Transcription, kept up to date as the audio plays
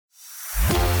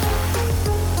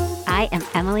I am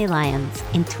Emily Lyons.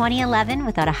 In 2011,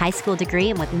 without a high school degree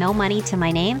and with no money to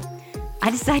my name, I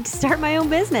decided to start my own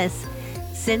business.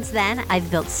 Since then,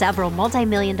 I've built several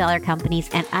multi-million-dollar companies,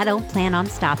 and I don't plan on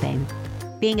stopping.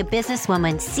 Being a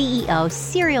businesswoman, CEO,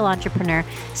 serial entrepreneur,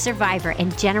 survivor,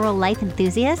 and general life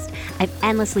enthusiast, I'm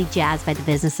endlessly jazzed by the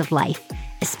business of life,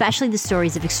 especially the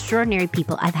stories of extraordinary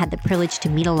people I've had the privilege to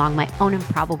meet along my own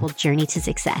improbable journey to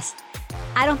success.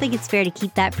 I don't think it's fair to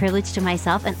keep that privilege to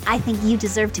myself, and I think you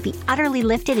deserve to be utterly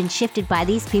lifted and shifted by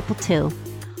these people too.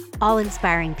 All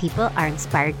inspiring people are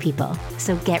inspired people,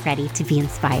 so get ready to be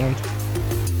inspired.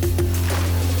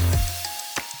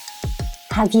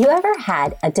 Have you ever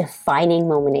had a defining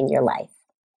moment in your life?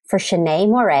 For Shanee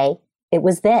Moret, it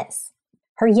was this.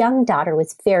 Her young daughter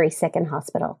was very sick in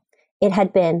hospital. It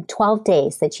had been 12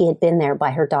 days that she had been there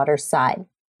by her daughter's side.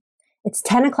 It's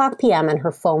 10 o'clock p.m. and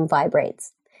her phone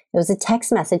vibrates. It was a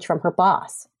text message from her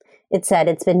boss. It said,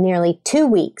 "It's been nearly 2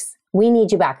 weeks. We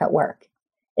need you back at work.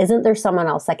 Isn't there someone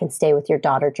else that can stay with your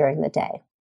daughter during the day?"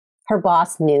 Her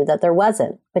boss knew that there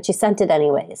wasn't, but she sent it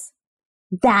anyways.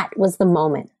 That was the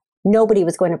moment. Nobody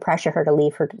was going to pressure her to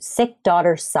leave her sick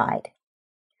daughter's side.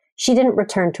 She didn't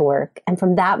return to work, and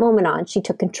from that moment on, she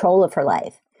took control of her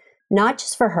life, not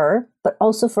just for her, but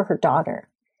also for her daughter.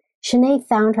 Shanee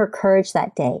found her courage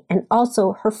that day and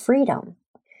also her freedom.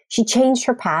 She changed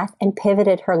her path and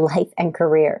pivoted her life and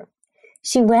career.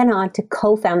 She went on to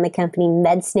co-found the company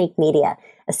MedSnake Media,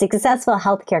 a successful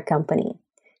healthcare company.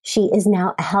 She is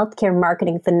now a healthcare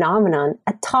marketing phenomenon,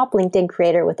 a top LinkedIn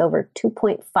creator with over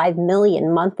 2.5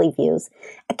 million monthly views,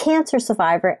 a cancer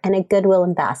survivor, and a Goodwill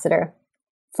ambassador.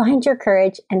 Find your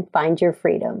courage and find your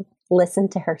freedom. Listen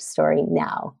to her story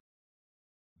now.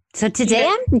 So today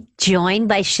I'm joined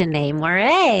by Shanee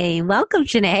Moret. Welcome,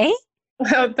 Shanee.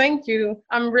 Oh, thank you.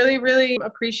 I'm really, really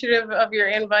appreciative of your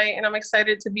invite, and I'm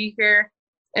excited to be here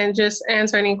and just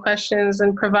answer any questions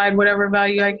and provide whatever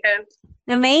value I can.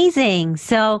 Amazing.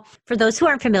 So for those who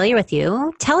aren't familiar with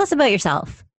you, tell us about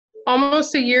yourself.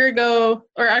 Almost a year ago,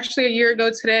 or actually a year ago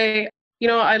today,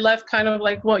 I left kind of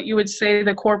like what you would say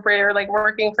the corporate or like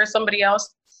working for somebody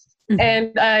else. Mm-hmm.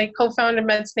 And I co-founded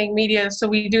MedSnake Media. So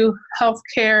we do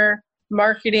healthcare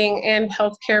marketing and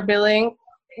healthcare billing.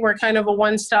 We're kind of a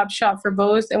one-stop shop for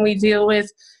both, and we deal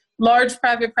with large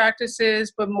private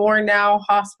practices, but more now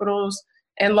hospitals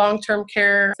and long-term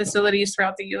care facilities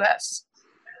throughout the U.S.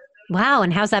 Wow,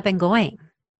 and how's that been going?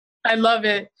 I love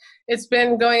it. It's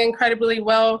been going incredibly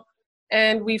well,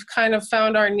 and we've kind of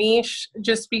found our niche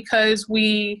just because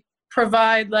we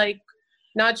provide like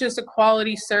not just a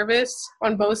quality service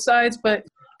on both sides, but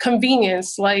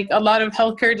convenience. Like a lot of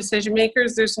healthcare decision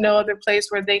makers, there's no other place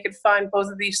where they could find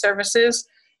both of these services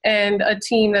and a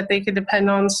team that they could depend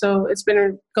on. So it's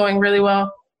been going really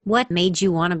well. What made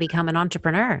you want to become an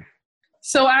entrepreneur?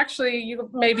 So actually, you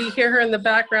maybe hear her in the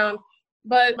background,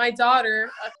 but my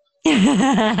daughter,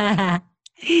 yeah,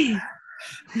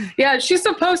 she's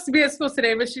supposed to be at school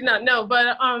today, but she's not. No,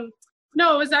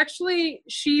 it was actually,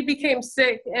 she became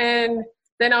sick, and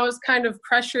then I was kind of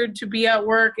pressured to be at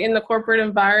work in the corporate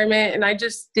environment, and I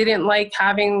just didn't like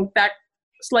having that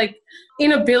like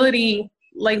inability,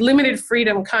 like limited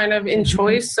freedom kind of in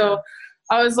choice. So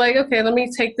I was like, okay, let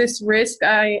me take this risk.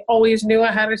 I always knew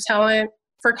I had a talent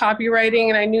for copywriting,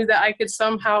 and I knew that I could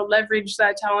somehow leverage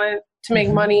that talent to make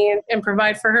money and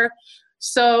provide for her.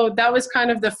 So that was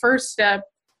kind of the first step.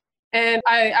 And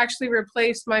I actually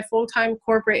replaced my full-time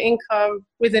corporate income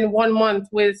within 1 month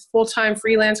with full-time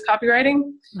freelance copywriting.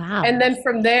 Wow. And then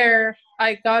from there,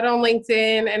 I got on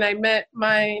LinkedIn and I met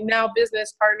my now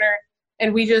business partner,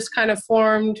 and we just kind of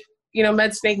formed,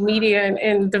 MedSnake Media,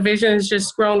 and the vision has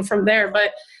just grown from there.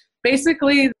 But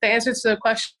basically, the answer to the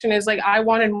question is like, I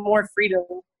wanted more freedom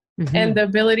and the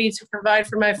ability to provide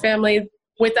for my family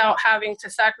without having to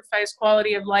sacrifice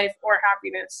quality of life or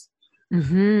happiness.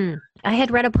 Mm-hmm. I had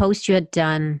read a post you had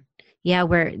done,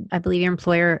 where I believe your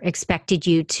employer expected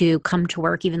you to come to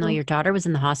work even though your daughter was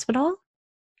in the hospital.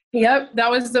 Yep, that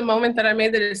was the moment that I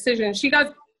made the decision.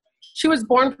 She was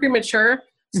born premature,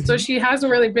 so she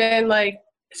hasn't really been like,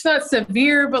 it's not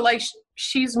severe, but like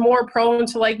she's more prone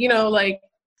to like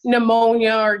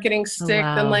pneumonia or getting sick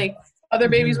than like other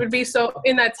babies would be. So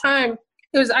in that time,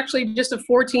 it was actually just a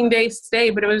 14-day stay,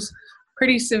 but it was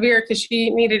pretty severe because she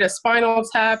needed a spinal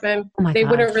tap, and they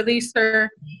wouldn't release her.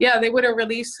 Yeah, they wouldn't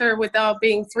release her without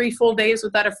being 3 full days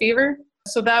without a fever.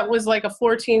 So that was like a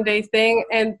 14-day thing.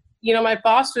 And, my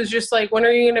boss was just like, when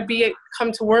are you going to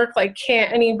come to work? Like,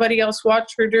 can't anybody else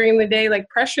watch her during the day? Like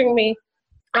pressuring me.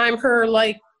 I'm her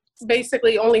like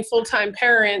basically only full-time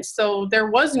parents. So there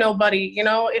was nobody,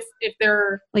 if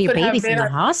there Well, your could have baby's in been the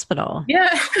hospital.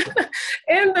 Yeah.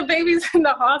 And the baby's in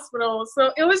the hospital.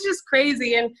 So it was just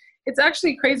crazy. And it's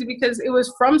actually crazy because it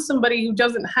was from somebody who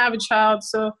doesn't have a child.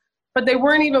 So, but they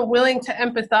weren't even willing to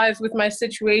empathize with my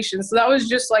situation. So that was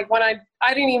just like when I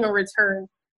didn't even return.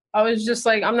 I was just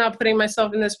like, I'm not putting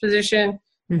myself in this position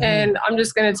and I'm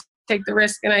just going to take the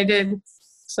risk. And I did.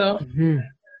 So.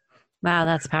 Wow,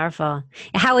 that's powerful.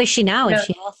 How is she now? Yeah. Is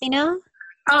she healthy now?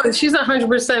 Oh, she's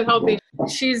 100% healthy.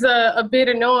 She's a bit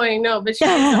annoying, no, but she's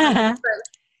 100%.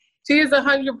 She is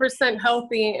 100%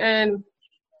 healthy and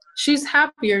she's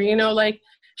happier, like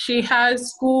she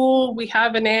has school, we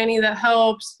have a nanny that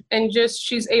helps, and just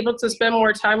she's able to spend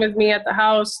more time with me at the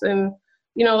house. And,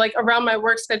 like around my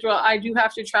work schedule, I do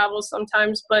have to travel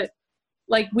sometimes, but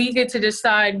like we get to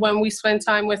decide when we spend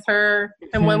time with her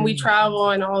and when we travel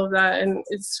and all of that. And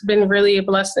it's been really a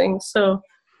blessing. So,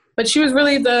 but she was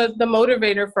really the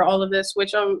motivator for all of this,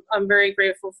 which I'm very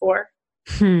grateful for.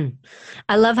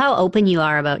 I love how open you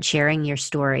are about sharing your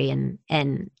story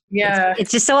and yeah,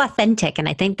 it's just so authentic. And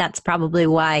I think that's probably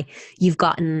why you've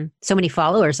gotten so many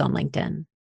followers on LinkedIn.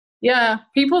 Yeah.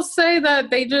 People say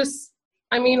that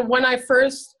when I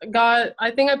first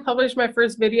I think I published my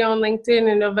first video on LinkedIn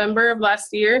in November of last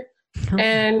year.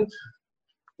 And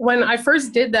when I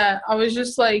first did that, I was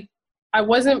just like, I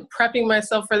wasn't prepping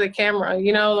myself for the camera,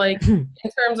 like in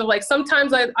terms of like,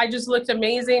 sometimes I just looked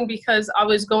amazing because I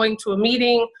was going to a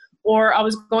meeting or I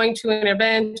was going to an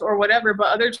event or whatever. But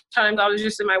other times I was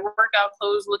just in my workout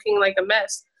clothes looking like a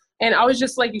mess. And I was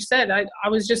just, like you said, I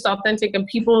was just authentic and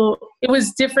it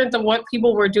was different than what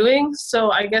people were doing.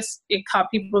 So I guess it caught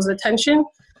people's attention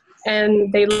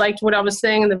and they liked what I was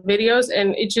saying in the videos.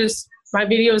 And my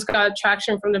videos got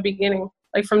traction from the beginning,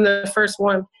 like from the first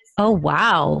one. Oh,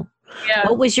 wow. Yeah.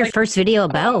 What was your first video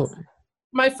about?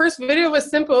 My first video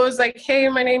was simple. It was like, hey,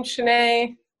 my name's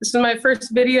Shanee. This is my first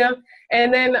video.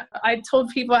 And then I told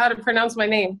people how to pronounce my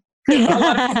name. A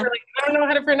lot of people were like, I don't know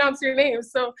how to pronounce your name.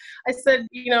 So I said,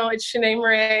 it's Shanee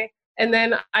Moret. And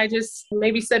then I just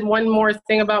maybe said one more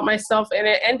thing about myself and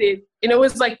it ended. And it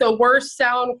was like the worst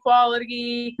sound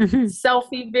quality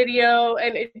selfie video.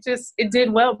 And it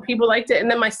did well. People liked it. And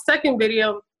then my second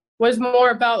video was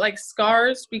more about like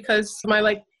scars because my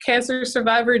like cancer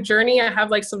survivor journey, I have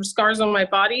like some scars on my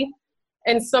body.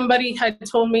 And somebody had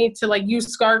told me to like use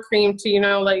scar cream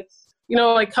to,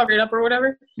 cover it up or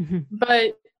whatever.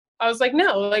 But I was like,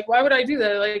 no, like, why would I do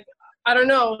that? Like, I don't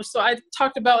know. So I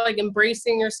talked about like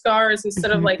embracing your scars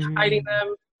instead of like hiding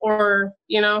them or,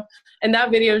 and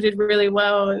that video did really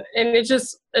well. And it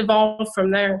just evolved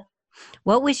from there.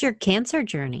 What was your cancer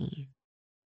journey?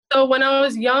 So when I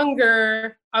was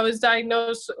younger, I was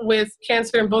diagnosed with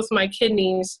cancer in both my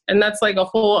kidneys. And that's like a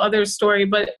whole other story,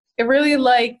 but it really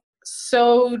like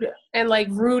sowed and like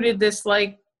rooted this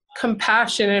like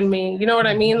compassion in me. You know what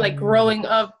I mean? Like growing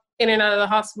up in and out of the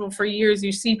hospital for years,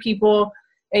 you see people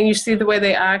and you see the way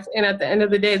they act. And at the end of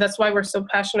the day, that's why we're so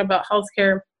passionate about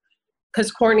healthcare.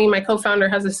 Because Courtney, my co-founder,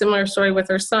 has a similar story with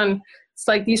her son. It's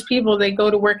like these people, they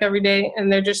go to work every day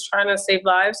and they're just trying to save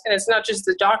lives. And it's not just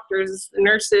the doctors, it's the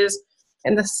nurses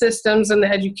and the systems and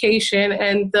the education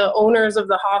and the owners of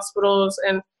the hospitals,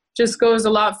 and just goes a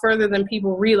lot further than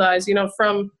people realize,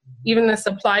 from even the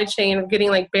supply chain of getting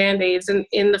like Band-Aids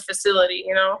in the facility,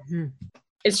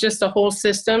 It's just a whole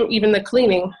system, even the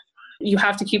cleaning. You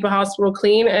have to keep a hospital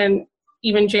clean, and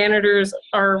even janitors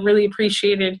are really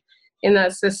appreciated in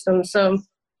that system. So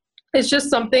it's just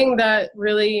something that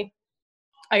really,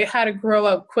 I had to grow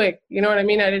up quick. You know what I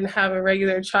mean? I didn't have a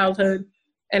regular childhood,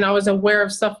 and I was aware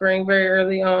of suffering very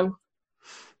early on.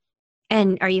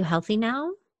 And are you healthy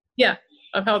now? Yeah,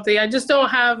 I'm healthy. I just don't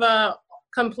have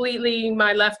completely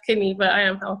my left kidney, but I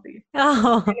am healthy.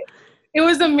 Oh. It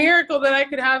was a miracle that I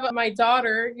could have my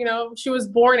daughter. She was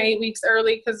born 8 weeks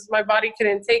early because my body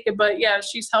couldn't take it. But yeah,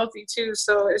 she's healthy too.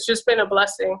 So it's just been a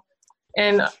blessing.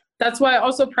 And that's why I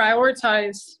also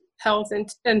prioritize health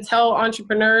and tell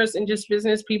entrepreneurs and just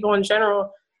business people in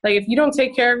general, like if you don't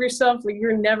take care of yourself, like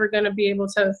you're never going to be able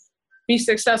to be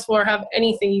successful or have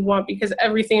anything you want, because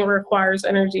everything requires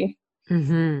energy.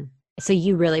 So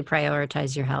you really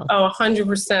prioritize your health? Oh,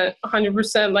 100%,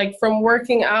 100%. Like from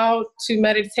working out to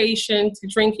meditation to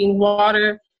drinking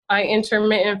water, I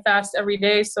intermittent fast every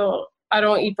day. So I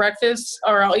don't eat breakfast,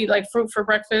 or I'll eat like fruit for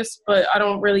breakfast, but I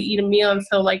don't really eat a meal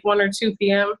until like 1 or 2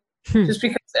 p.m. Just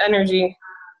because of energy,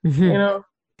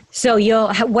 So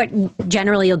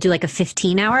generally you'll do like a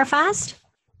 15-hour fast?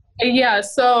 Yeah.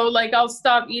 So like I'll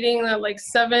stop eating at like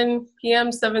 7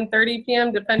 p.m., 7:30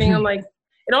 p.m., depending on like,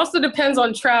 it also depends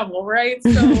on travel, right?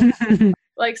 So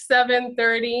like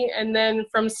 7:30, and then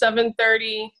from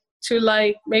 7:30 to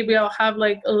like maybe I'll have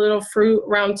like a little fruit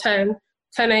around 10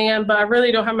 a.m. But I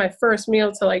really don't have my first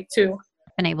meal till like 2.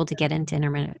 Been able to get into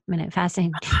intermittent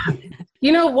fasting.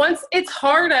 Once it's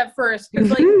hard at first because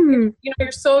like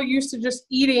you're so used to just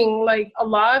eating like a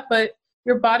lot, but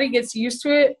your body gets used to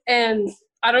it. And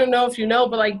I don't know if you know,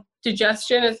 but like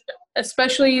digestion is,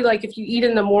 especially like if you eat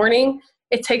in the morning,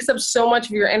 it takes up so much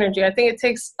of your energy. I think it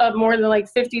takes up more than like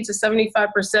 50 to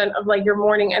 75% of like your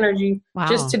morning energy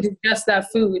just to digest that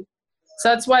food. So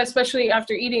that's why, especially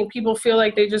after eating, people feel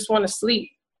like they just want to sleep.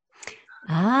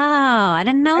 Oh, I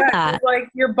didn't know that. Like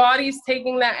your body's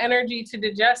taking that energy to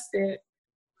digest it.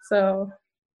 So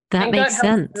that makes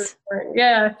sense.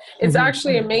 Yeah, it's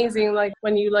actually amazing. Like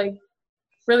when you like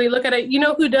really look at it, you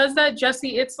know who does that?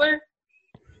 Jesse Itzler.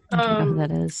 I don't know who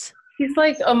that is. He's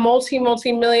like a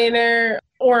multi-millionaire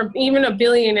or even a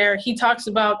billionaire. He talks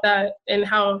about that and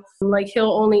how like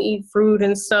he'll only eat fruit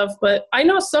and stuff. But I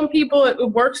know some people,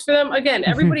 it works for them. Again,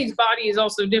 everybody's body is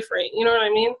also different. You know what I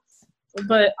mean?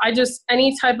 But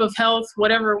any type of health,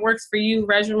 whatever works for you,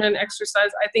 regimen, exercise,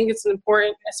 I think it's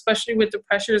important, especially with the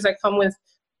pressures that come with,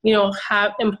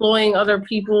 employing other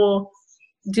people,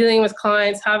 dealing with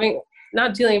clients,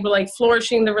 but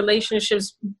flourishing the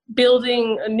relationships,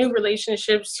 building new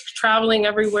relationships, traveling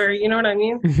everywhere. You know what I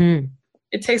mean? Mm-hmm.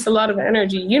 It takes a lot of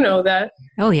energy. You know that.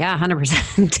 Oh yeah, 100%.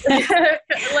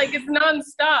 Like it's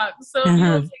nonstop. So if you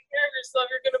don't take care of yourself,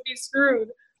 you're going to be screwed.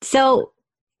 So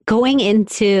going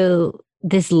into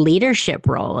this leadership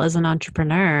role as an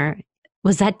entrepreneur,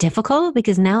 was that difficult?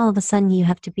 Because now all of a sudden you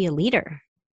have to be a leader.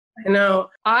 I know.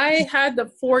 I had the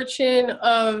fortune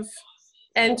of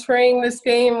entering this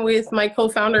game with my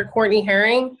co-founder, Courtney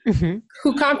Herring,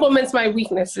 who complements my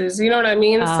weaknesses. You know what I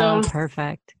mean? Oh, so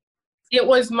perfect. It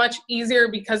was much easier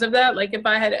because of that. Like if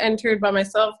I had entered by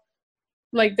myself,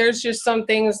 like there's just some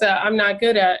things that I'm not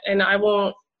good at and I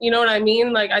won't, you know what I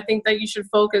mean? Like I think that you should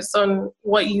focus on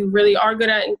what you really are good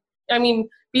at.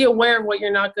 Be aware of what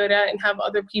you're not good at and have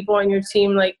other people on your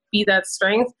team like be that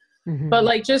strength. But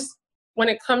like just when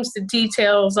it comes to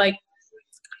details, like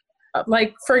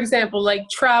for example, like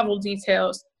travel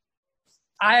details.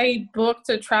 I booked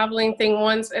a traveling thing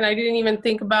once and I didn't even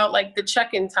think about like the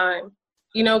check-in time,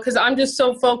 because I'm just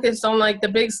so focused on like the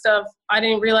big stuff. I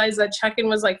didn't realize that check-in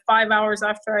was like 5 hours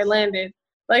after I landed.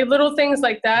 Like little things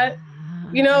like that,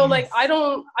 like I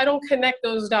don't connect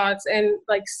those dots, and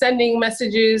like sending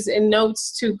messages and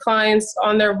notes to clients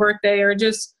on their birthday or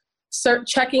just start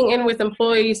checking in with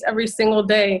employees every single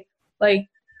day. Like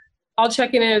I'll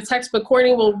check in a text, but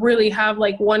Courtney will really have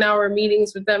like 1 hour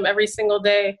meetings with them every single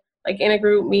day, like in a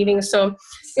group meeting. So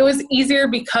it was easier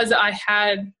because I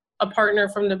had a partner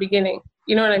from the beginning,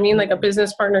 you know what I mean? Like a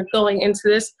business partner going into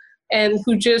this and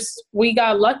we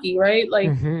got lucky, right? Like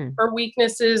her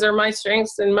weaknesses are my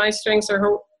strengths and my strengths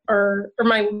are or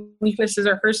my weaknesses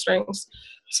are her strengths.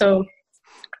 So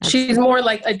she's more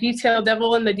like a detail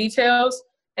devil in the details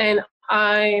and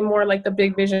I'm more like the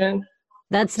big vision.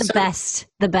 That's the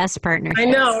best partnership. I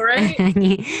know, right?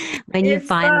 when you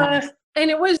find that. And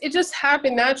it just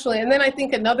happened naturally. And then I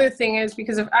think another thing is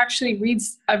because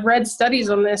I've read studies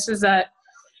on this is that,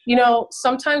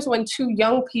 sometimes when two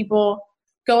young people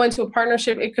go into a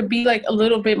partnership, it could be like a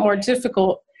little bit more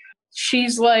difficult.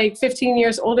 She's like 15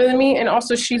 years older than me. And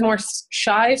also she's more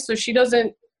shy. So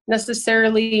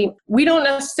we don't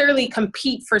necessarily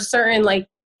compete for certain,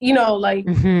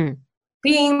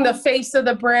 being the face of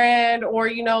the brand or,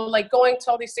 like going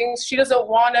to all these things. She doesn't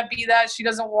want to be that. She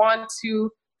doesn't want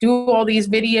to do all these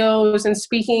videos and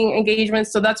speaking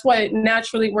engagements. So that's why it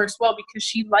naturally works well because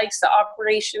she likes the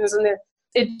operations and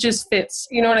it just fits.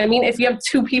 You know what I mean? If you have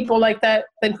two people like that,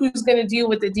 then who's going to deal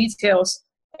with the details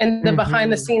and the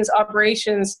behind the scenes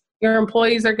operations? Your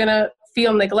employees are going to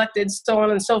feel neglected, so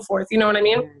on and so forth. You know what I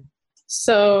mean?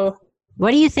 So what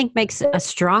do you think makes a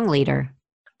strong leader?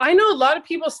 I know a lot of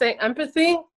people say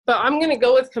empathy, but I'm going to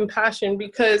go with compassion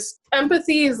because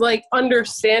empathy is like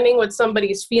understanding what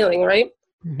somebody's feeling, right?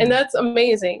 And that's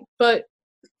amazing. But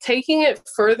taking it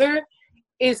further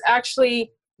is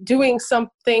actually doing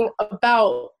something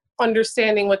about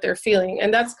understanding what they're feeling.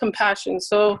 And that's compassion.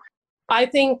 So I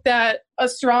think that a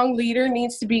strong leader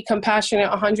needs to be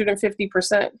compassionate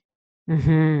 150%.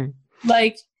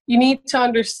 Like you need to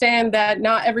understand that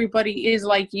not everybody is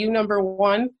like you, number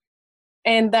one.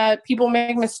 And that people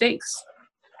make mistakes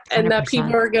and 100%. That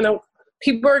people are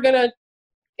gonna,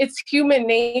 it's human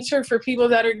nature for people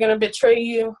that are going to betray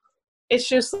you. It's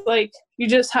just like, you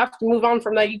just have to move on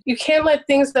from that. You can't let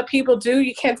things that people do,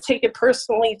 you can't take it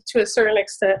personally to a certain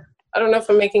extent. I don't know if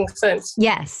I'm making sense.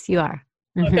 Yes, you are.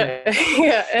 Okay.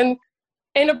 Yeah.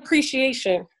 And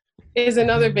appreciation. is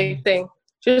another big thing.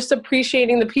 Just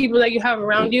appreciating the people that you have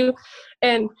around you.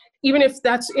 And even if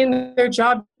that's in their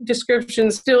job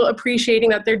description, still appreciating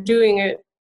that they're doing it,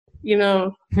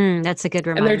 That's a good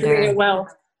reminder. And they're doing it well.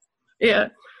 Yeah.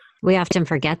 We often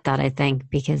forget that, I think,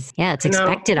 because it's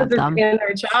expected of them. In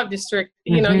their job district,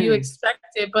 you expect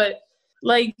it, but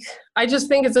like, I just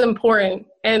think it's important.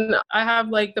 And I have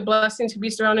like the blessing to be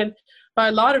surrounded by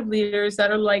a lot of leaders that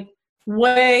are like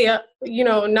way,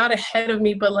 not ahead of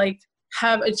me, but like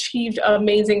have achieved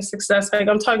amazing success. Like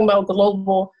I'm talking about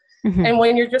global. And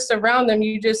when you're just around them,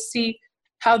 you just see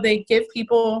how they give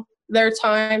people their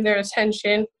time, their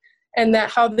attention, and that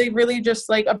how they really just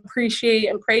like appreciate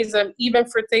and praise them, even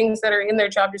for things that are in their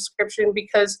job description,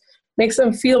 because it makes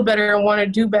them feel better and want to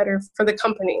do better for the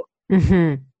company.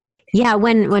 Yeah,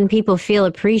 when people feel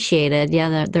appreciated,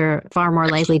 they're far more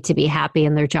likely to be happy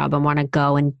in their job and want to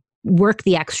go and work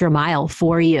the extra mile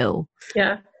for you.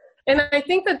 Yeah. And I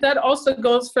think that also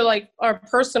goes for like our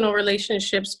personal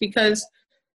relationships, because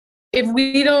if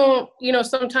we don't,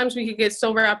 sometimes we could get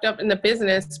so wrapped up in the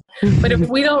business, but if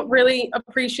we don't really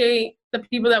appreciate the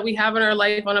people that we have in our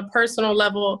life on a personal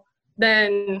level,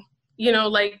 then,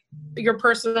 like your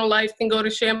personal life can go to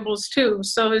shambles too.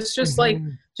 So it's just like,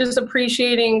 just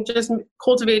appreciating, just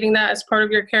cultivating that as part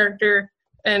of your character,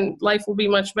 and life will be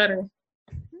much better.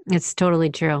 It's totally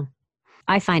true.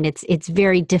 I find it's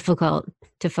very difficult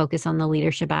to focus on the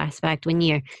leadership aspect when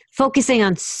you're focusing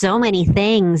on so many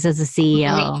things as a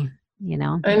CEO.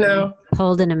 I know.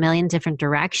 Pulled in a million different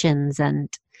directions. And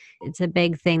it's a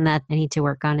big thing that I need to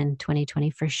work on in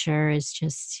 2020 for sure, is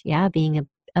just, being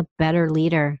a better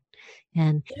leader.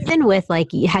 And even with like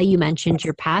how you mentioned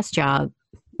your past job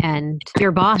and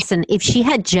your boss, and if she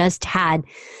had just had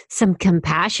some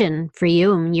compassion for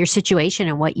you and your situation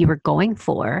and what you were going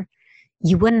for,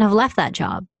 you wouldn't have left that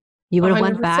job. You would have 100%.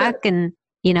 Went back and,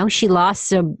 she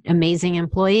lost an amazing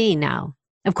employee now.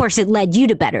 Of course, it led you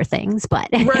to better things, but...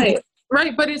 Right.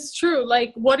 But it's true.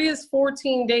 Like, what is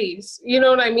 14 days? You know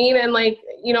what I mean? And like,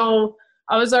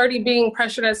 I was already being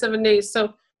pressured at 7 days.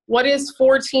 So what is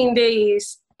 14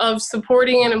 days of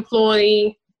supporting an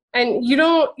employee? And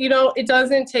it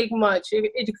doesn't take much.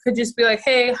 It could just be like,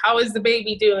 hey, how is the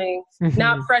baby doing?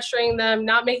 Not pressuring them,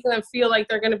 not making them feel like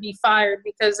they're going to be fired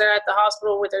because they're at the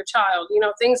hospital with their child,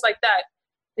 things like that.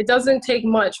 It doesn't take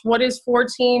much. What is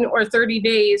 14 or 30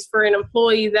 days for an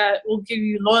employee that will give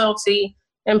you loyalty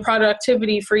and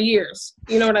productivity for years?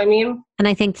 You know what I mean? And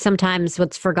I think sometimes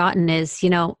what's forgotten is,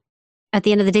 at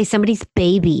the end of the day, somebody's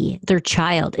baby, their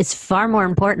child, is far more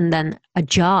important than a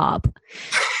job.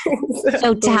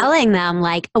 So telling them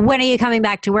like, when are you coming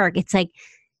back to work? It's like,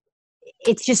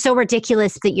 it's just so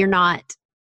ridiculous that you're not,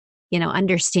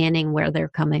 understanding where they're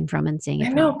coming from and seeing it. I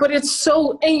know, but it's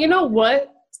so, and you know what?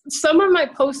 Some of my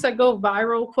posts that go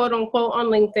viral, quote unquote, on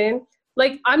LinkedIn,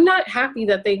 like I'm not happy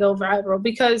that they go viral,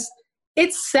 because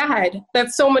it's sad that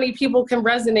so many people can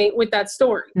resonate with that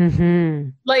story.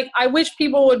 Like, I wish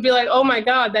people would be like, oh my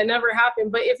God, that never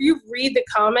happened. But if you read the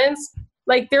comments,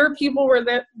 like there are people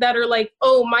that are like,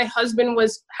 oh, my husband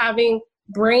was having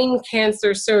brain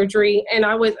cancer surgery and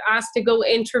I was asked to go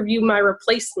interview my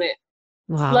replacement.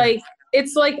 Wow. Like,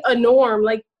 it's like a norm.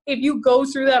 Like, if you go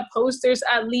through that post, there's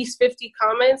at least 50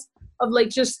 comments of like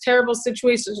just terrible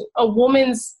situations. A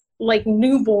woman's like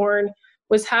newborn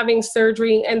was having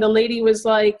surgery and the lady was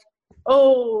like,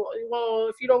 oh, well,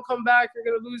 if you don't come back, you're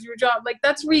going to lose your job. Like,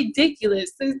 that's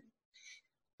ridiculous. The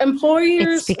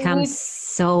employers... It's become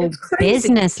so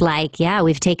business-like. Yeah,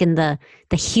 we've taken the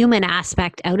human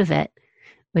aspect out of it,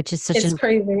 which is such an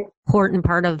important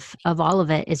part of all of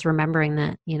it, is remembering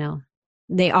that,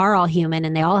 they are all human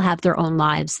and they all have their own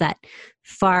lives that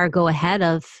far go ahead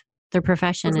of their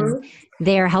profession. And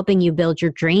they are helping you build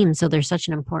your dreams. So there's such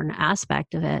an important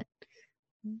aspect of it.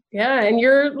 Yeah. And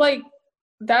you're like,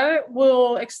 that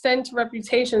will extend to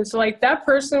reputation. So like that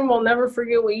person will never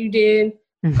forget what you did.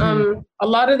 A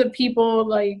lot of the people,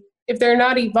 like, if they're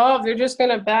not evolved, they're just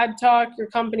going to bad talk your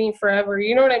company forever.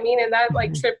 You know what I mean? And that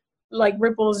like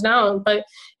ripples down. But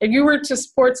if you were to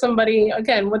support somebody,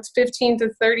 again, what's 15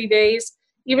 to 30 days,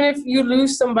 even if you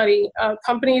lose somebody,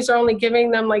 companies are only giving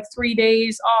them like 3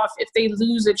 days off if they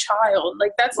lose a child.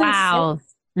 Like, that's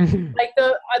insane. Like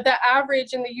the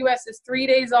average in the US is 3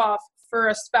 days off for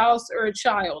a spouse or a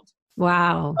child.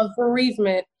 Wow. Of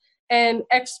bereavement. And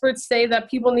experts say that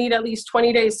people need at least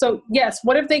 20 days. So yes,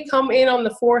 what if they come in on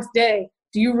the 4th day?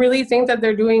 Do you really think that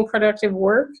they're doing productive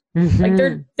work? Like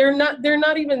they're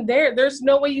not even there. There's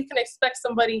no way you can expect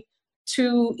somebody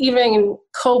to even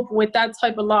cope with that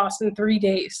type of loss in 3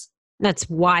 days. That's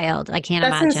wild. I can't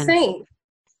imagine. That's insane.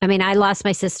 I mean, I lost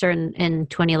my sister in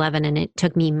 2011 and it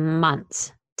took me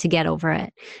months to get over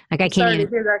it. Like I can't Sorry even.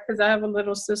 to hear that because I have a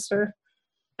little sister.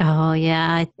 Oh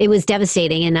yeah, it was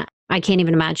devastating, and I can't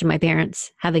even imagine my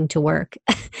parents having to work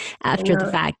after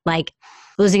the fact. Like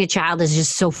losing a child is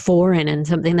just so foreign and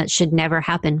something that should never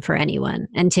happen for anyone.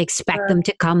 And to expect them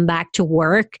to come back to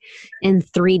work in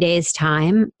 3 days'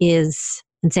 time is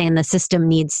insane. The system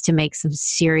needs to make some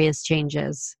serious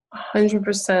changes.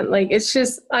 100%. Like, it's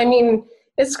just, I mean,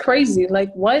 it's crazy.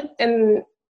 Like, what? And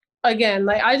again,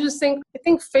 like, I think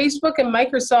Facebook and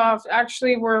Microsoft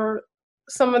actually were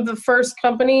some of the first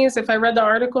companies, if I read the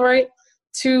article right,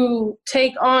 to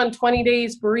take on 20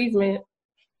 days bereavement.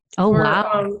 Oh,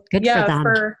 wow. Good for them.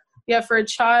 For a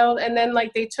child. And then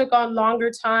like they took on longer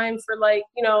time for like,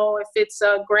 you know, if it's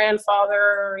a grandfather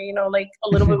or, you know, like a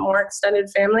little bit more extended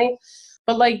family.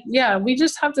 But like, yeah, we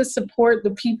just have to support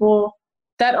the people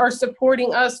that are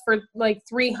supporting us for like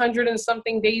 300 and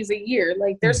something days a year.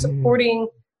 Like they're supporting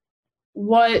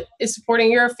what is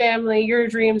supporting your family, your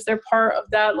dreams. They're part of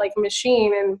that like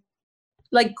machine. And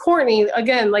like Courtney,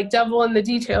 again, like devil in the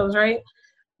details, right?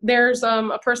 There's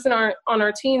a person on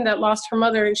our team that lost her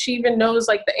mother, and she even knows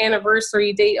like the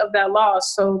anniversary date of that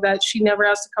loss so that she never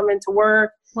has to come into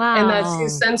work. Wow. And that she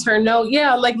sends her note.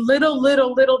 Yeah, like little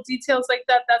details like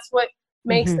that. That's what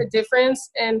makes a difference.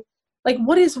 And like,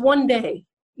 what is one day?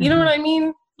 You know what I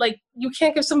mean? Like, you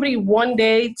can't give somebody one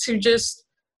day to just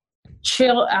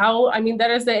chill out. I mean, that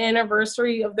is the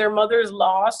anniversary of their mother's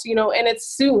loss, you know, and it's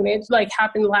soon. It like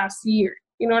happened last year.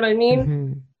 You know what I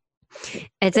mean?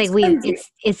 It's like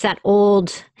it's that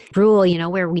old rule, you know,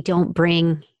 where we don't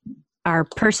bring our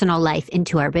personal life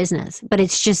into our business, but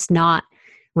it's just not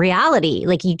reality.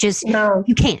 Like you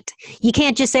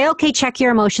can't just say, okay, check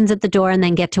your emotions at the door and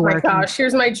then get to work. Oh my gosh,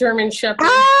 here's my German Shepherd.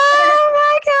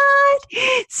 Oh my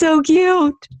God. So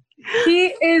cute. He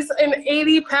is an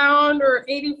 80-pound or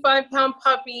 85-pound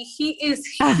puppy. He is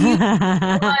huge,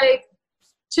 like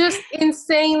just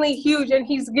insanely huge. And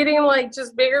he's getting like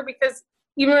just bigger because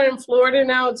even in Florida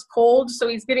now it's cold. So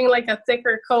he's getting like a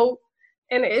thicker coat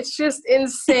and it's just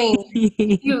insane.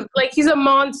 He's a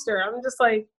monster. I'm just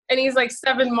like, and he's like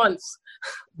 7 months.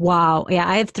 Wow. Yeah.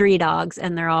 I have 3 dogs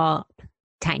and they're all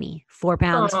tiny, 4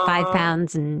 pounds, 5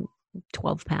 pounds and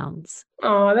 12 pounds.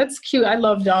 Oh, that's cute. I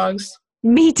love dogs.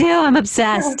 Me too. I'm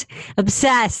obsessed.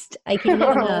 Obsessed. I can't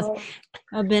get enough.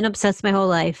 I've been obsessed my whole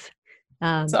life.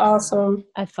 It's awesome.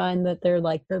 I find that they're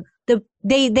like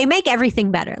they make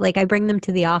everything better. Like I bring them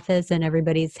to the office and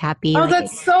everybody's happy. Oh, like,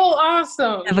 that's so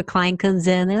awesome. If a client comes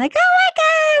in, they're like, "Oh my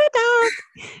God,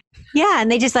 a dog!" Yeah, and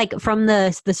they just like from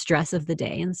the stress of the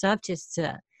day and stuff, just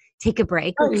to take a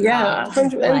break. Oh yeah,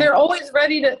 and they're always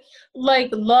ready to like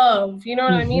love. You know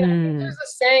what I mean? I think there's a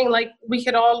saying like we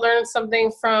could all learn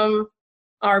something from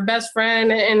our best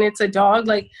friend, and it's a dog.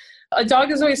 Like a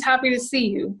dog is always happy to see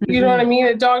you. You know what I mean?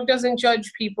 A dog doesn't judge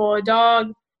people. A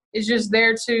dog is just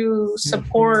there to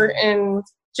support and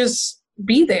just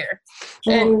be there.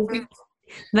 And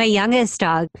my youngest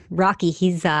dog, Rocky,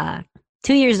 he's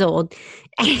 2 years old.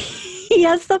 He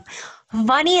has the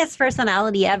funniest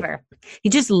personality ever. He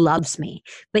just loves me,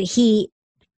 but he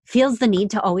feels the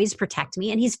need to always protect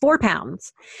me. And he's 4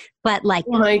 pounds. But like,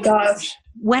 oh my gosh.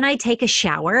 When I take a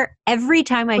shower, every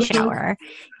time I shower,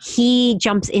 he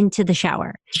jumps into the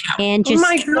shower and just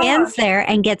stands there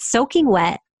and gets soaking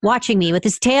wet, watching me with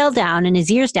his tail down and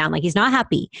his ears down, like he's not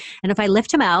happy. And if I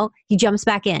lift him out, he jumps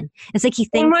back in. It's like he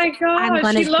thinks I'm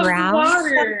going to drown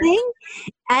something.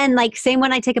 And like, same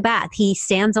when I take a bath, he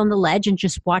stands on the ledge and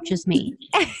just watches me.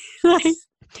 Like,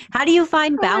 how do you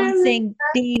find balancing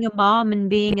being a mom and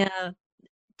being a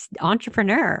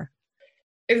entrepreneur?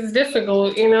 It's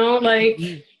difficult, you know, like,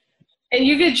 and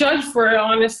you get judged for it,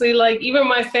 honestly. Like, even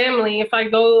my family, if I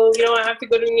go, you know, I have to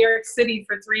go to New York City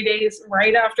for 3 days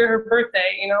right after her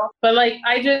birthday, you know. But, like,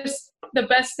 the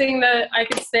best thing that I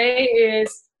could say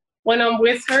is when I'm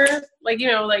with her, like, you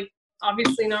know, like,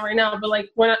 obviously not right now, but, like,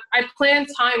 when I plan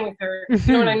time with her,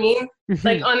 you know what I mean?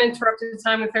 Like, uninterrupted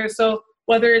time with her. So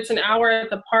whether it's an hour at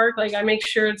the park, like, I make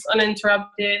sure it's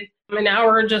uninterrupted. An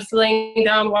hour just laying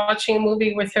down watching a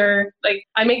movie with her, like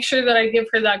I make sure that I give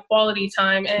her that quality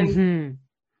time. And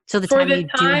so the time you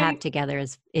do have together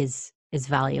is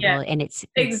valuable, and it's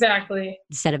exactly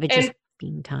instead of it just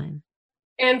being time.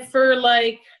 And for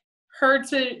like her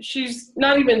to, she's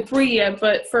not even 3 yet,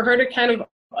 but for her to kind of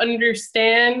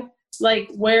understand like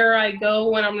where I go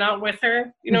when I'm not with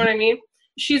her, you know what I mean?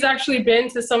 She's actually been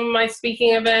to some of my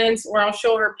speaking events where I'll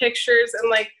show her pictures, and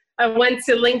like I went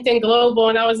to LinkedIn Global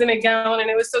and I was in a gown and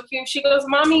it was so cute. She goes,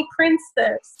 "Mommy,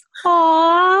 princess."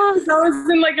 Aww. So I was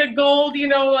in like a gold, you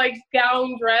know, like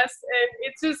gown dress, and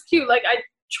it's just cute. Like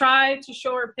try to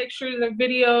show her pictures and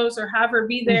videos or have her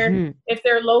be there if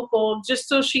they're local, just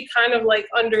so she kind of like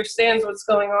understands what's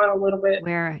going on a little bit.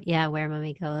 Where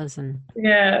mommy goes,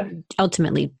 and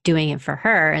ultimately doing it for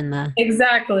her and the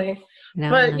exactly.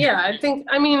 But yeah,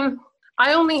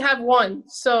 I only have one,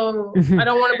 so I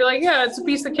don't want to be like, yeah, it's a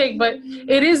piece of cake, but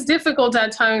it is difficult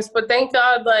at times. But thank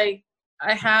God, like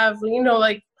I have,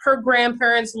 like her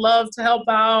grandparents love to help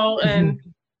out and,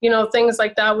 things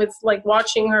like that with like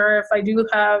watching her if I do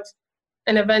have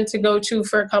an event to go to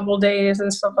for a couple of days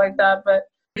and stuff like that. But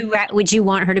would you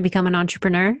want her to become an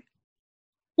entrepreneur?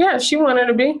 Yeah, she wanted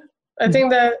to be. I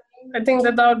think that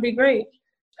would be great.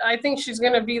 I think she's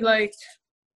going to be like,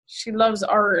 she loves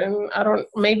art and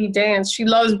maybe dance. She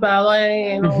loves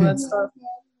ballet and all that stuff.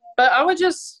 But I would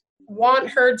just want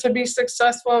her to be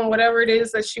successful in whatever it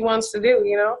is that she wants to do,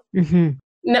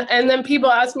 And then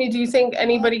people ask me, do you think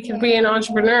anybody can be an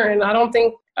entrepreneur? And I don't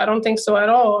think so at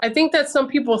all. I think that some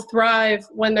people thrive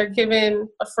when they're given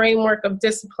a framework of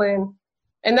discipline.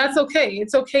 And that's okay.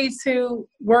 It's okay to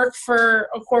work for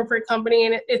a corporate company,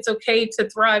 and it's okay to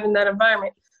thrive in that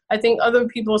environment. I think other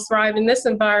people thrive in this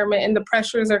environment and the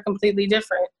pressures are completely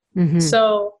different.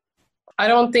 So I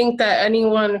don't think that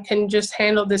anyone can just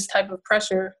handle this type of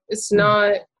pressure. It's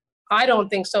not, I don't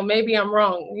think so. Maybe I'm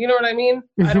wrong. You know what I mean?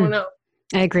 I don't know.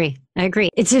 I agree.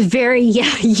 It's a very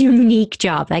unique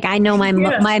job. Like I know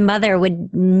my mother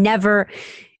would never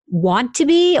want to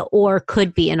be or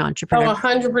could be an entrepreneur. Oh,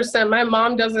 100%. My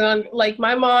mom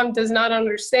my mom does not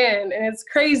understand. And it's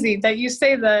crazy that you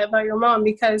say that about your mom,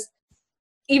 because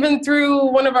even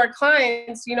through one of our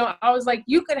clients, I was like,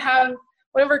 you could have,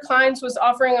 one of our clients was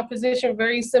offering a position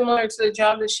very similar to the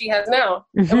job that she has now.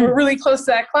 And we're really close to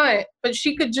that client, but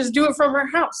she could just do it from her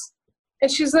house. And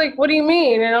she's like, what do you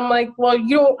mean? And I'm like, well,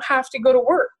 you don't have to go to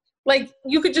work. Like,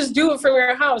 you could just do it from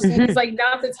your house. And he's like,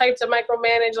 not the type to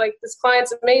micromanage. Like, this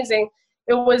client's amazing.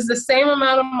 It was the same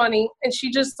amount of money. And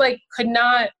she just like could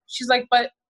not, she's like,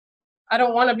 but I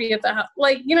don't want to be at the house.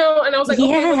 Like, and I was like,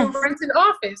 okay, well, rent an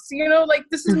office, like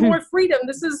this is more freedom.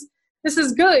 This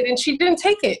is good. And she didn't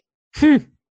take it.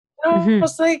 I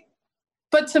was like,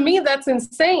 but to me, that's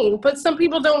insane. But some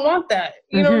people don't want that.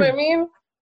 You know what I mean?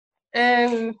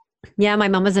 And yeah, my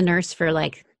mom was a nurse for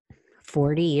like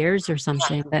 40 years or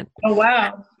something. But oh,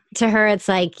 wow. To her, it's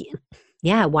like,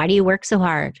 yeah, why do you work so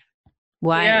hard?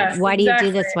 Why do you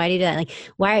do this? Why do you do that? Like,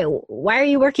 why are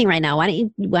you working right now? Why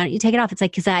don't you take it off? It's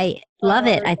like, cause I love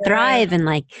it. I thrive. And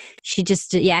like, she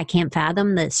just, I can't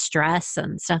fathom the stress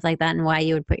and stuff like that and why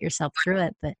you would put yourself through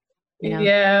it. But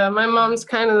yeah, my mom's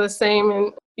kind of the same.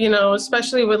 And,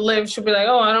 especially with Liv, she'll be like,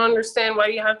 oh, I don't understand why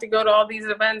you have to go to all these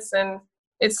events. And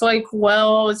it's like,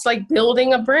 well, it's like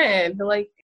building a brand. Like,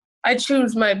 I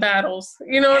choose my battles.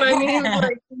 You know what I mean?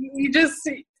 Like,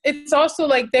 it's also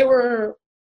like they were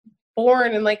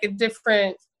born in like a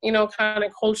different, kind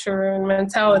of culture and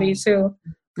mentality too.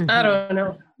 I don't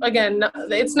know. Again,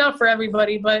 it's not for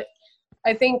everybody, but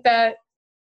I think that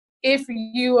if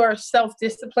you are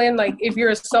self-disciplined, like if you're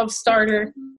a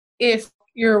self-starter, if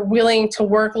you're willing to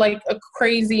work like a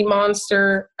crazy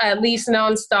monster, at least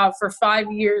nonstop for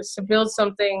 5 years to build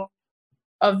something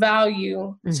of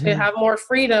value, to have more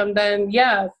freedom, then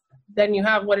you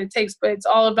have what it takes. But it's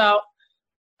all about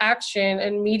action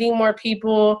and meeting more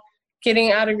people,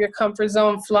 getting out of your comfort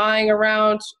zone, flying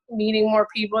around, meeting more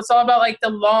people. It's all about like the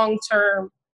long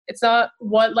term. It's not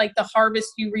what like the harvest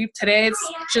you reap today.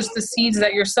 It's just the seeds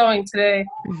that you're sowing today.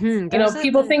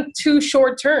 People think too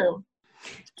short term.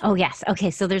 Oh, yes.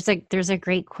 Okay. So there's a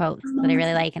great quote that I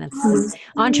really like. And it's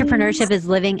entrepreneurship is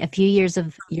living a few years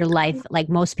of your life like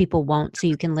most people won't. So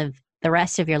you can live the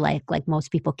rest of your life like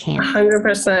most people can't.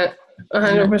 100%.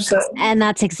 100%. And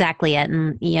that's exactly it.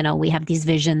 And, we have these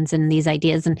visions and these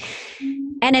ideas and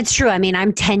it's true. I mean,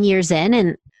 I'm 10 years in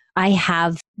and I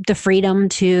have the freedom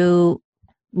to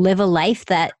live a life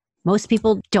that most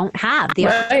people don't have the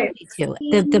opportunity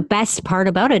to. The best part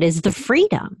about it is the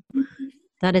freedom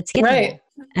that it's given. Right.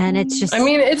 And it's just,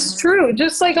 it's true.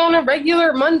 Just like on a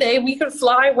regular Monday, we could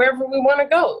fly wherever we want to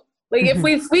go. Like if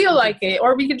we feel like it,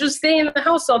 or we could just stay in the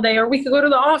house all day, or we could go to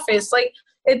the office. Like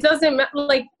it doesn't matter.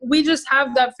 Like we just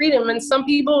have that freedom. And some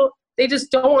people, they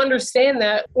just don't understand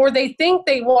that, or they think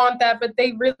they want that, but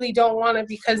they really don't want it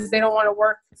because they don't want to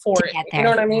work for it. You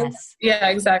know what I mean? Yes. Yeah,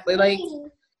 exactly. Like,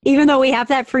 even though we have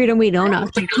that freedom, we don't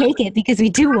have to take it because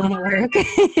we do want to work.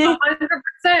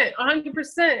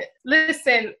 100%.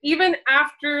 Listen, even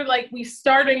after like we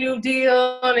start a new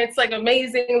deal and it's like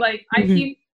amazing, like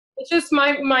it's just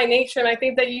my nature. And I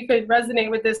think that you could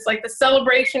resonate with this. Like the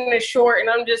celebration is short and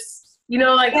I'm just,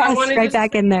 I want to right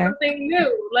back in there. Something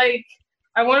new. Like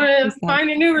I want to find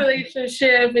a new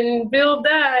relationship and build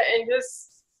that and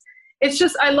just it's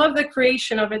just, I love the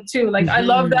creation of it too. Like, I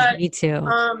love that. Me too.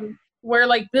 We're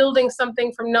like building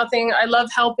something from nothing. I love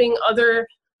helping other,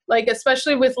 like,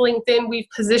 especially with LinkedIn, we've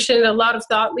positioned a lot of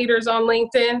thought leaders on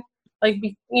LinkedIn, like,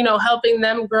 you know, helping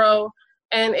them grow.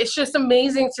 And it's just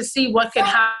amazing to see what could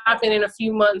happen in a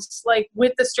few months, like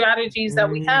with the strategies that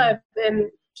we have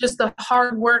and just the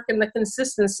hard work and the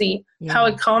consistency, how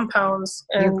it compounds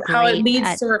and how it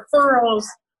leads to referrals.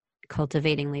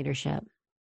 Cultivating leadership.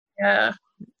 Yeah.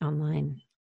 Online.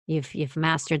 You've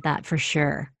mastered that for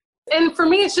sure. And for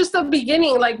me, it's just the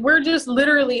beginning. Like, we're just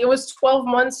literally, it was 12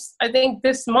 months, I think,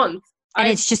 this month. And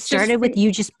it's just started with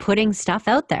you just putting stuff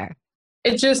out there.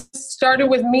 It just started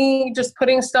with me just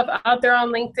putting stuff out there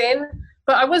on LinkedIn.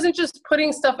 But I wasn't just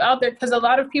putting stuff out there because a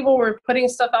lot of people were putting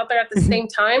stuff out there at the same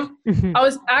time. I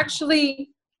was actually,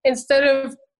 instead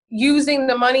of using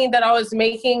the money that I was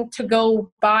making to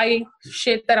go buy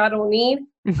shit that I don't need,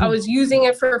 I was using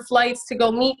it for flights to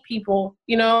go meet people,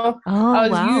 you know? I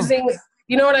was using,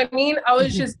 you know what I mean? I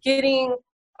was just I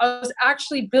was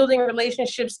actually building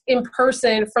relationships in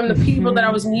person from the people that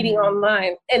I was meeting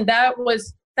online. And that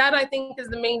I think is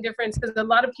the main difference, because a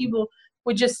lot of people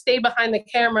would just stay behind the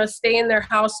camera, stay in their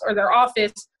house or their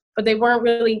office, but they weren't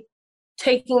really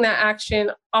taking that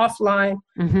action offline.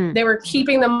 They were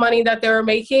keeping the money that they were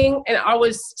making, and I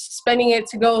was spending it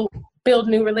to go build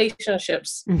new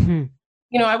relationships.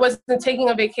 You know, I wasn't taking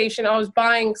a vacation. I was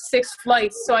buying 6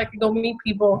 flights so I could go meet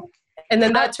people. And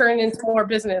then that turned into more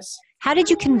business. How did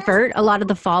you convert a lot of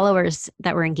the followers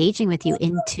that were engaging with you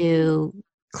into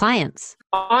clients?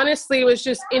 Honestly, it was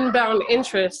just inbound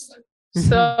interest.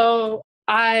 So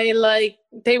they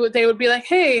would be like,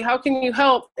 hey, how can you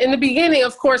help? In the beginning,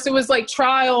 of course, it was like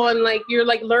trial and like you're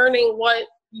like learning what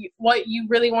you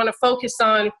really want to focus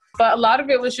on. But a lot of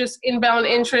it was just inbound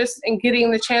interest and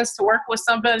getting the chance to work with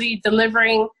somebody,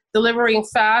 delivering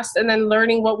fast, and then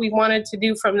learning what we wanted to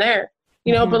do from there.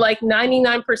 You know, but like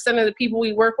 99% of the people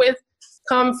we work with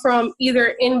come from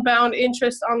either inbound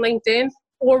interest on LinkedIn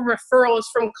or referrals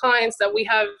from clients that we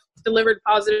have delivered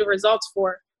positive results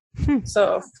for.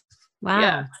 So,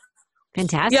 wow.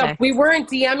 Fantastic. Yeah, we weren't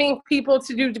DMing people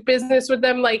to do business with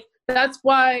them. Like, that's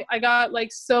why I got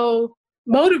like so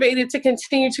motivated to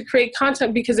continue to create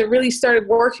content, because it really started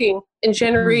working and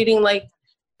generating like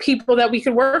people that we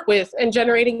could work with and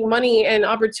generating money and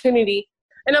opportunity.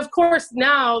 And of course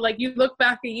now, like, you look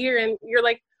back a year and you're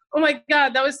like, oh my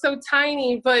God, that was so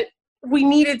tiny, but we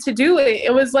needed to do it.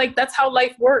 It was like, that's how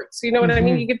life works. You know what I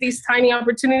mean? You get these tiny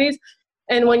opportunities,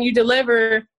 and when you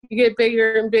deliver, you get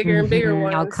bigger and bigger and bigger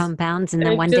ones. It all compounds. And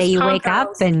then one day you wake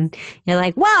up and you're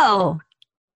like, whoa.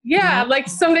 Yeah. Like,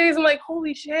 some days I'm like,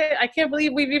 holy shit, I can't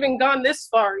believe we've even gone this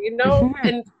far, you know?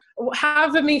 And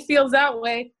half of me feels that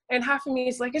way. And half of me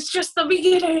is like, it's just the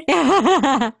beginning.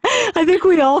 I think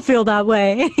we all feel that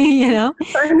way, you know?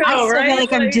 I know, I still right? feel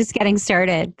like I'm just getting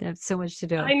started. I have so much to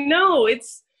do. I know.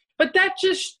 But that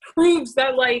just proves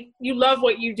that, like, you love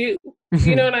what you do.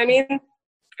 You know what I mean?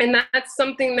 And that's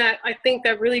something that I think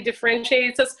that really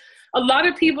differentiates us. A lot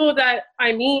of people that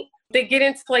I meet, they get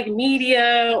into like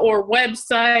media or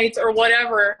websites or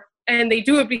whatever, and they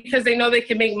do it because they know they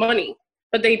can make money,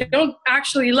 but they don't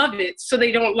actually love it, so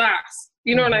they don't last.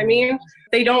 You know what I mean?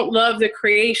 They don't love the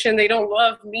creation. They don't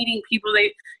love meeting people.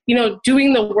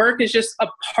 Doing the work is just a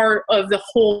part of the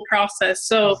whole process.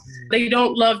 So they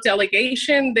don't love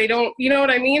delegation. They don't, you know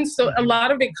what I mean? So a lot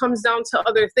of it comes down to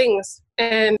other things,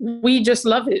 and we just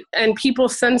love it. And people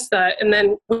sense that, and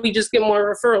then we just get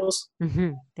more referrals.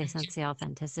 They sense the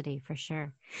authenticity for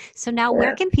sure. So now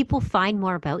where can people find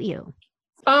more about you?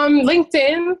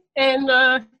 LinkedIn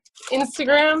and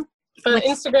Instagram. But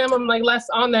Instagram, I'm like less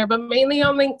on there, but mainly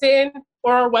on LinkedIn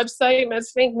or our website,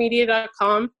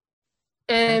 medstankmedia.com.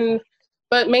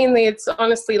 But mainly it's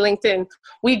honestly LinkedIn.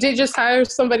 We did just hire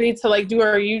somebody to like do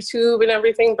our YouTube and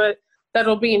everything, but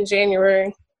that'll be in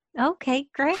January. Okay,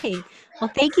 great.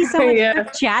 Well, thank you so much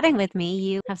for chatting with me.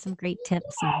 You have some great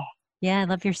tips. I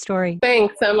love your story.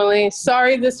 Thanks, Emily.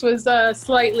 Sorry this was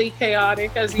slightly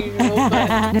chaotic as usual.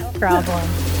 But no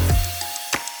problem.